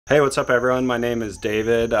Hey, what's up everyone? My name is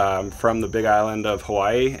David. I'm from the big island of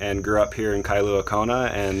Hawaii and grew up here in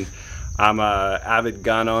Kailua-Kona, and I'm a avid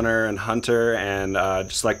gun owner and hunter, and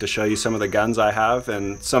just like to show you some of the guns I have.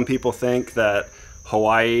 And some people think that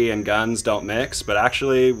Hawaii and guns don't mix, but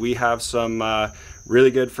actually we have some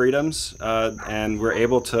really good freedoms, and we're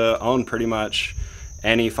able to own pretty much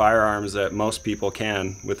any firearms that most people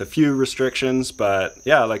can, with a few restrictions. But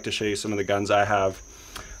yeah, I'd like to show you some of the guns I have.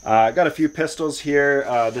 I got a few pistols here.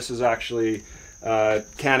 This is actually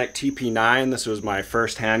Volcanic TP9. This was my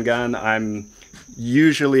first handgun. I'm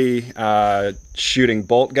usually shooting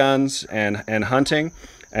bolt guns and hunting,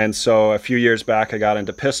 and so a few years back I got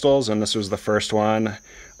into pistols, and this was the first one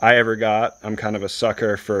I ever got. I'm kind of a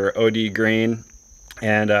sucker for OD green,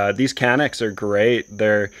 and these Canics are great.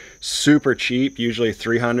 They're super cheap, usually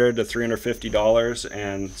 $300 to $350,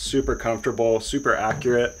 and super comfortable, super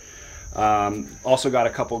accurate. Also got a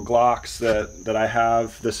couple Glocks that I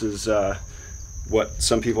have. This is what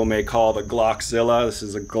some people may call the Glockzilla. This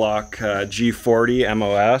is a Glock G40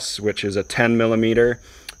 MOS, which is a 10mm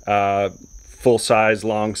full-size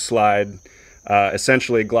long slide.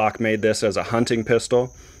 Essentially, Glock made this as a hunting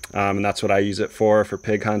pistol, and that's what I use it for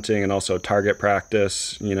pig hunting and also target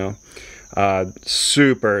practice. You know,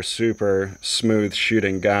 super smooth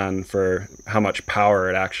shooting gun for how much power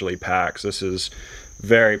it actually packs. This is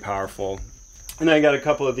very powerful. And then I got a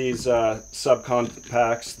couple of these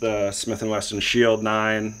subcompacts, the Smith & Wesson Shield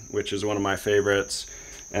 9, which is one of my favorites,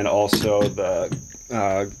 and also the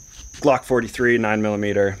Glock 43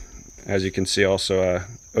 9mm. As you can see, also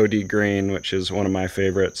a OD green, which is one of my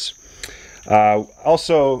favorites.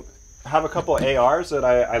 Also have a couple ARs that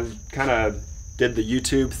I kind of did the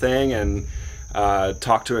YouTube thing and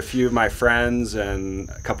talked to a few of my friends and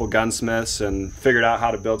a couple gunsmiths and figured out how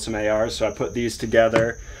to build some ARs, so I put these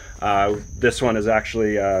together. This one is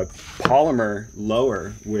actually a polymer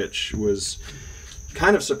lower, which was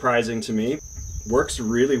kind of surprising to me. Works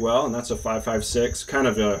really well, and that's a 5.56, kind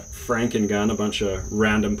of a Franken gun, a bunch of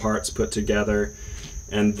random parts put together.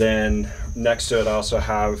 And then next to it I also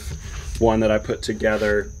have one that I put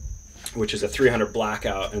together, which is a 300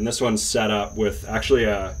 Blackout, and this one's set up with actually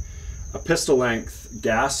a pistol length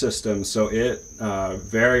gas system, so it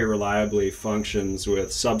very reliably functions with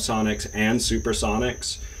subsonics and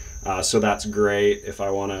supersonics. So that's great if I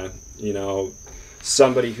want to, you know,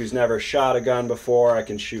 somebody who's never shot a gun before, I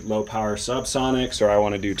can shoot low power subsonics, or I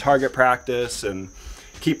want to do target practice and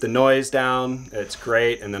keep the noise down. It's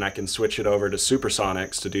great, and then I can switch it over to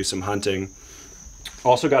supersonics to do some hunting.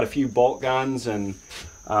 Also got a few bolt guns and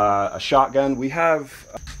a shotgun. We have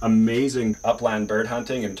amazing upland bird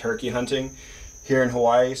hunting and turkey hunting here in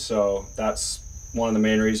Hawaii, so that's one of the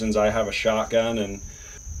main reasons I have a shotgun. And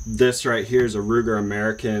this right here is a Ruger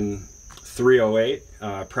American 308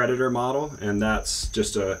 Predator model, and that's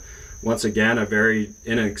just once again a very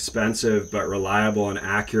inexpensive but reliable and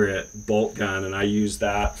accurate bolt gun, and I use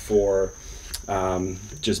that for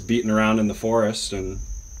just beating around in the forest and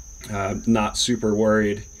not super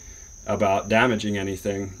worried about damaging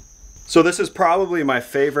anything. So this is probably my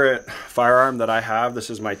favorite firearm that I have. This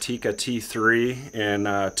is my Tikka T3 in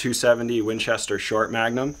 270 Winchester short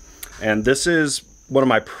magnum, and this is one of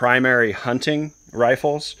my primary hunting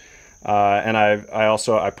rifles. And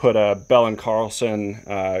I put a Bell and Carlson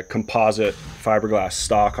composite fiberglass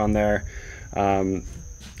stock on there.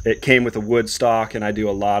 It came with a wood stock, and I do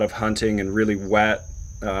a lot of hunting in really wet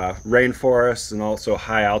rainforests and also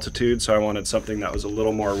high altitude, so I wanted something that was a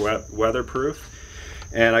little more weatherproof.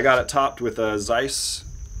 And I got it topped with a Zeiss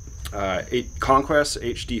Conquest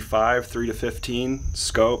HD5 3-15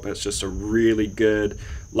 scope. It's just a really good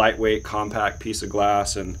lightweight compact piece of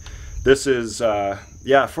glass, and this is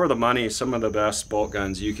yeah, for the money, some of the best bolt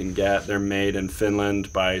guns you can get. They're made in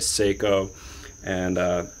Finland by Seiko, and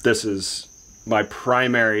this is my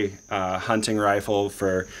primary hunting rifle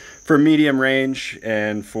for medium range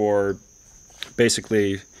and for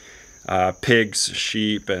basically pigs,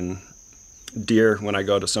 sheep, and deer when I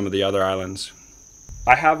go to some of the other islands.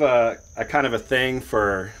 I have a kind of a thing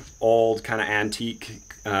for old kind of antique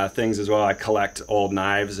things as well. I collect old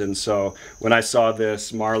knives, and so when I saw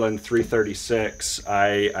this Marlin 336,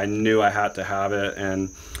 I knew I had to have it, and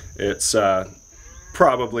it's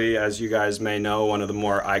probably, as you guys may know, one of the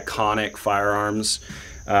more iconic firearms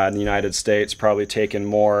in the United States, probably taken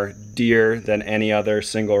more deer than any other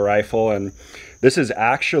single rifle. And this is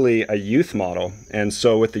actually a youth model, and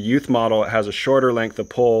so with the youth model it has a shorter length of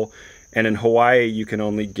pull, and in Hawaii you can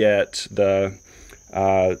only get the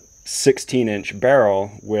 16-inch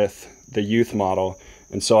barrel with the youth model,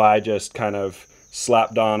 and so I just kind of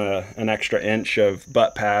slapped on an extra inch of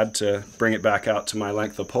butt pad to bring it back out to my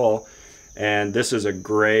length of pull, And this is a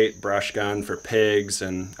great brush gun for pigs,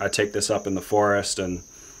 and I take this up in the forest, and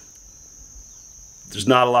there's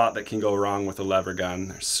not a lot that can go wrong with a lever gun.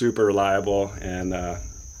 They're super reliable, and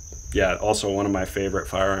yeah, also one of my favorite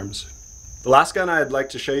firearms. The last gun I'd like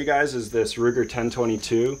to show you guys is this Ruger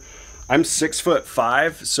 1022. I'm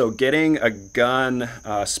 6'5", so getting a gun,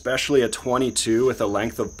 especially a 22 with a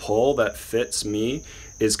length of pull that fits me,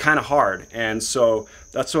 is kind of hard. And so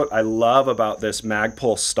that's what I love about this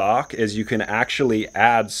Magpul stock, is you can actually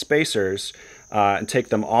add spacers and take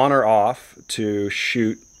them on or off to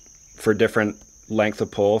shoot for different length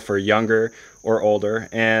of pull for younger or older.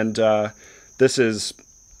 And this is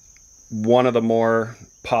one of the more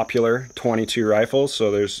popular 22 rifles,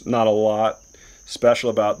 so there's not a lot special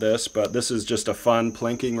about this, but this is just a fun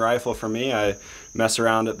plinking rifle for me. I mess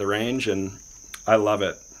around at the range and I love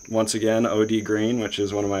it. Once again, OD green, which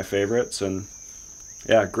is one of my favorites, and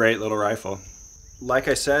yeah, great little rifle. Like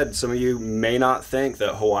I said, some of you may not think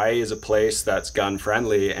that Hawaii is a place that's gun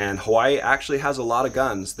friendly, and Hawaii actually has a lot of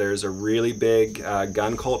guns. There's a really big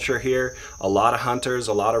gun culture here, a lot of hunters,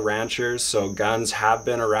 a lot of ranchers, so guns have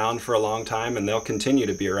been around for a long time and they'll continue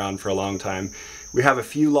to be around for a long time. We have a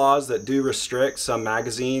few laws that do restrict some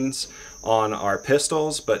magazines on our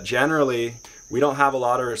pistols, but generally we don't have a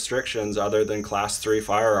lot of restrictions other than Class 3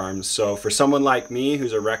 firearms. So for someone like me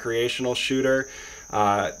who's a recreational shooter,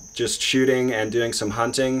 just shooting and doing some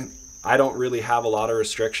hunting, I don't really have a lot of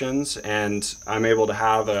restrictions, and I'm able to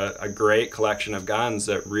have a great collection of guns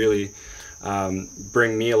that really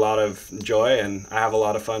bring me a lot of joy, and I have a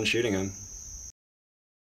lot of fun shooting them.